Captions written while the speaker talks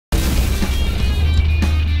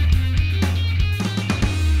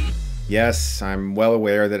Yes, I'm well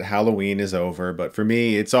aware that Halloween is over, but for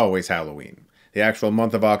me, it's always Halloween. The actual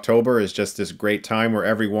month of October is just this great time where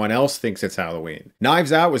everyone else thinks it's Halloween.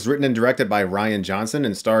 Knives Out was written and directed by Rian Johnson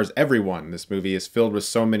and stars everyone. This movie is filled with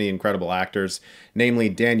so many incredible actors, namely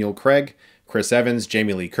Daniel Craig, Chris Evans,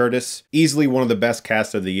 Jamie Lee Curtis, easily one of the best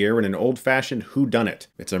casts of the year in an old-fashioned whodunit.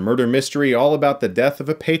 It's a murder mystery all about the death of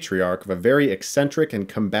a patriarch of a very eccentric and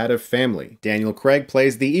combative family. Daniel Craig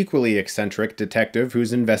plays the equally eccentric detective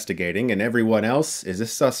who's investigating, and everyone else is a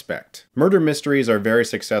suspect. Murder mysteries are very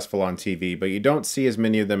successful on TV, but you don't see as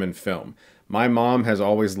many of them in film. My mom has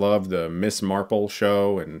always loved the Miss Marple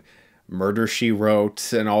show and Murder, She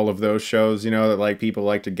Wrote, and all of those shows, you know, that like people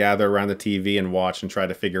like to gather around the TV and watch and try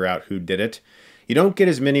to figure out who did it. You don't get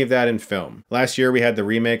as many of that in film. Last year we had the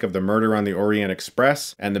remake of The Murder on the Orient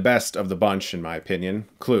Express, and the best of the bunch, in my opinion,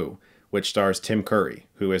 Clue, which stars Tim Curry,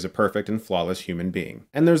 who is a perfect and flawless human being.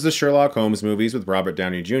 And there's the Sherlock Holmes movies with Robert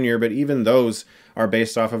Downey Jr., but even those are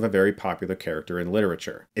based off of a very popular character in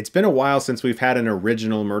literature. It's been a while since we've had an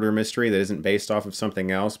original murder mystery that isn't based off of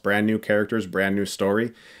something else, brand new characters, brand new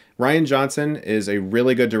story. Rian Johnson is a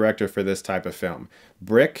really good director for this type of film.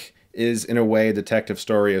 Brick is, in a way, a detective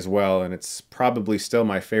story as well, and it's probably still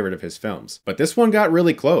my favorite of his films. But this one got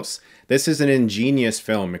really close. This is an ingenious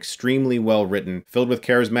film, extremely well written, filled with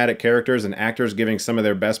charismatic characters and actors giving some of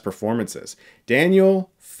their best performances.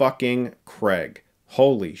 Daniel fucking Craig.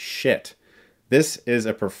 Holy shit. This is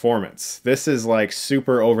a performance. This is like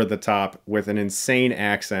super over the top with an insane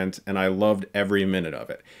accent, and I loved every minute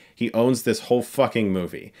of it. He owns this whole fucking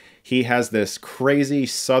movie. He has this crazy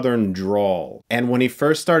southern drawl. And when he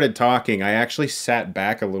first started talking, I actually sat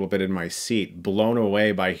back a little bit in my seat, blown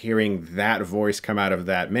away by hearing that voice come out of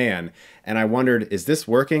that man. And I wondered, is this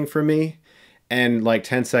working for me? And like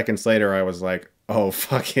 10 seconds later, I was like, oh,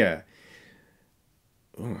 fuck yeah.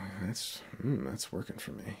 Ooh, that's working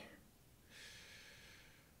for me.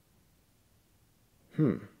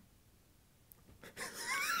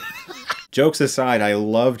 Jokes aside, I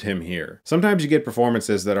loved him here. Sometimes you get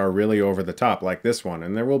performances that are really over the top, like this one,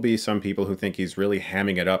 and there will be some people who think he's really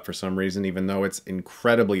hamming it up for some reason, even though it's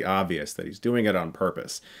incredibly obvious that he's doing it on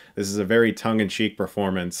purpose. This is a very tongue-in-cheek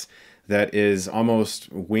performance that is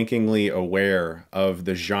almost winkingly aware of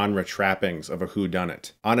the genre trappings of a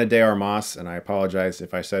whodunit. Ana de Armas, and I apologize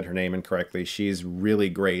if I said her name incorrectly, she's really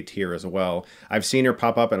great here as well. I've seen her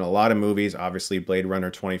pop up in a lot of movies, obviously Blade Runner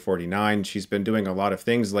 2049. She's been doing a lot of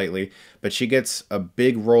things lately, but she gets a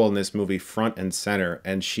big role in this movie front and center,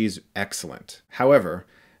 and she's excellent. However,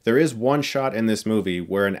 there is one shot in this movie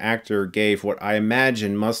where an actor gave what I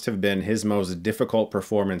imagine must have been his most difficult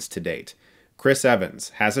performance to date. Chris Evans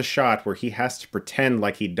has a shot where he has to pretend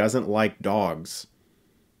like he doesn't like dogs.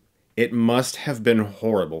 It must have been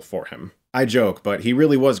horrible for him. I joke, but he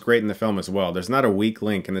really was great in the film as well. There's not a weak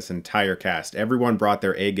link in this entire cast. Everyone brought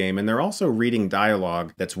their A game, and they're also reading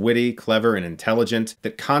dialogue that's witty, clever, and intelligent,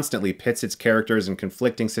 that constantly pits its characters in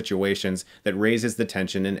conflicting situations that raises the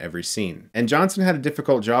tension in every scene. And Johnson had a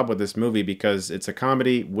difficult job with this movie because it's a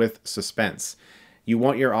comedy with suspense. You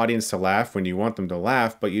want your audience to laugh when you want them to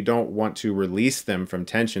laugh, but you don't want to release them from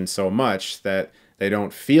tension so much that they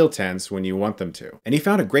don't feel tense when you want them to. And he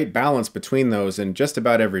found a great balance between those in just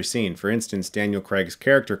about every scene. For instance, Daniel Craig's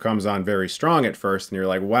character comes on very strong at first, and you're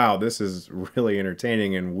like, wow, this is really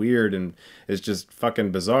entertaining and weird and is just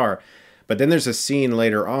fucking bizarre. But then there's a scene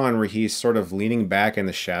later on where he's sort of leaning back in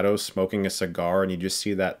the shadows, smoking a cigar, and you just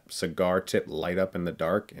see that cigar tip light up in the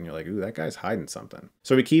dark, and you're like, ooh, that guy's hiding something.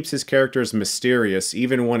 So he keeps his characters mysterious,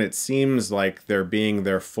 even when it seems like they're being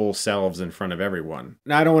their full selves in front of everyone.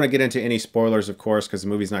 Now, I don't want to get into any spoilers, of course, because the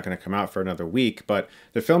movie's not going to come out for another week, but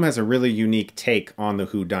the film has a really unique take on the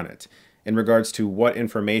whodunit in regards to what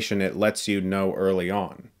information it lets you know early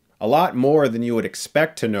on. A lot more than you would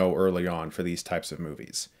expect to know early on for these types of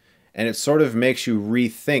movies. And it sort of makes you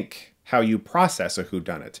rethink how you process a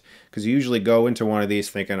whodunit. Because you usually go into one of these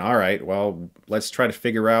thinking, all right, well, let's try to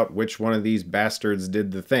figure out which one of these bastards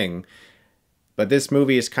did the thing. But this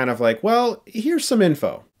movie is kind of like, well, here's some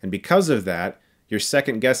info. And because of that, you're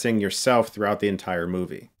second guessing yourself throughout the entire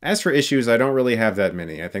movie. As for issues, I don't really have that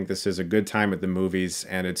many. I think this is a good time at the movies,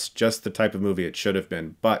 and it's just the type of movie it should have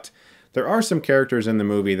been. But there are some characters in the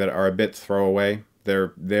movie that are a bit throwaway.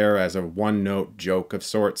 They're there as a one-note joke of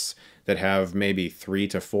sorts that have maybe 3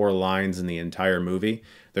 to 4 lines in the entire movie.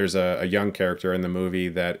 There's a young character in the movie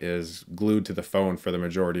that is glued to the phone for the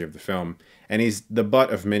majority of the film, and he's the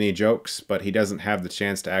butt of many jokes, but he doesn't have the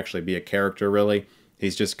chance to actually be a character, really.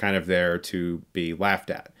 He's just kind of there to be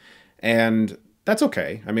laughed at. And that's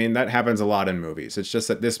okay. I mean, that happens a lot in movies. It's just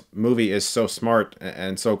that this movie is so smart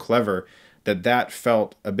and so clever that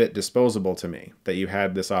felt a bit disposable to me, that you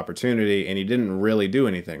had this opportunity and you didn't really do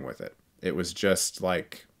anything with it. It was just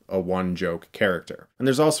like a one-joke character. And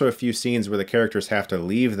there's also a few scenes where the characters have to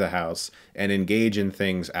leave the house and engage in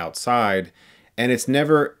things outside, and it's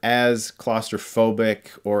never as claustrophobic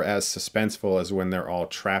or as suspenseful as when they're all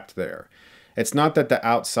trapped there. It's not that the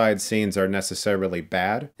outside scenes are necessarily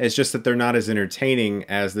bad, it's just that they're not as entertaining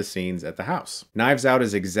as the scenes at the house. Knives Out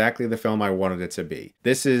is exactly the film I wanted it to be.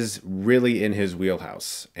 This is really in his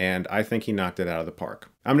wheelhouse, and I think he knocked it out of the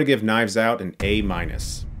park. I'm gonna give Knives Out an A-.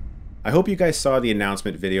 I hope you guys saw the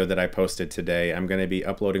announcement video that I posted today. I'm going to be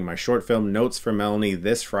uploading my short film Notes for Melanie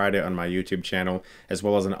this Friday on my YouTube channel, as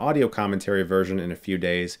well as an audio commentary version in a few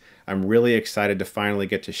days. I'm really excited to finally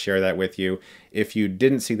get to share that with you. If you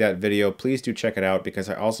didn't see that video, please do check it out, because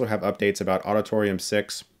I also have updates about Auditorium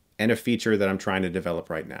 6 and a feature that I'm trying to develop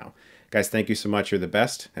right now. Guys, thank you so much. You're the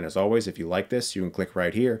best. And as always, if you like this, you can click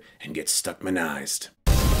right here and get Stuckmanized.